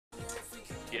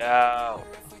Yeah.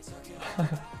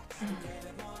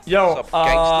 Yo, What's up,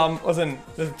 gangsta? listen,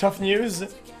 there's tough news.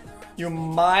 You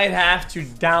might have to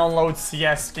download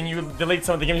CS. Can you delete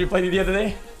some of the games you played the other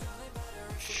day?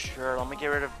 Sure, let me get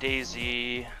rid of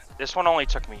Daisy. This one only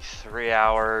took me 3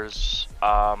 hours.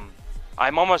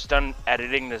 I'm almost done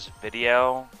editing this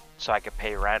video so I could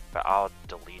pay rent, but I'll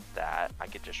delete that. I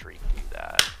could just redo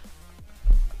that.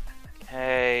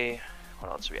 Okay,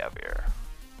 what else do we have here?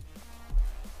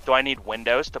 Do I need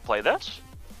Windows to play this?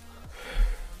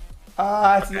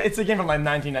 It's a game from like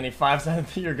 1995, so I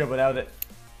think you're good without it.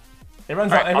 It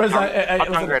runs Alright, on.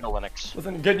 I'll downgrade to Linux.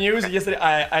 Listen, good news. Yesterday,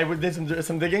 I did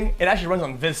some digging. It actually runs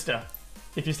on Vista.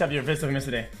 If you stop your Vista from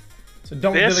yesterday, so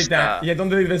don't delete that. Yeah, don't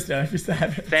delete Vista if you still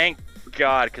have it. Thank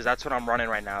God, because that's what I'm running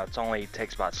right now. It only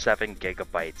takes about 7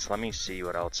 gigabytes. Let me see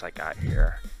what else I got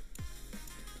here.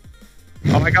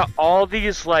 Oh, I got all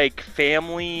these like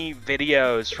family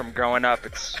videos from growing up.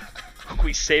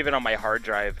 We save it on my hard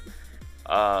drive.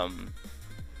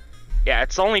 Yeah,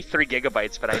 it's only 3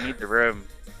 gigabytes, but I need the room.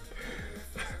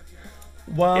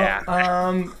 Well, Yeah.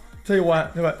 tell you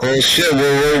what. Oh shit,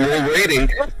 we're waiting.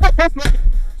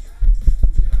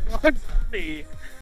 Let's see.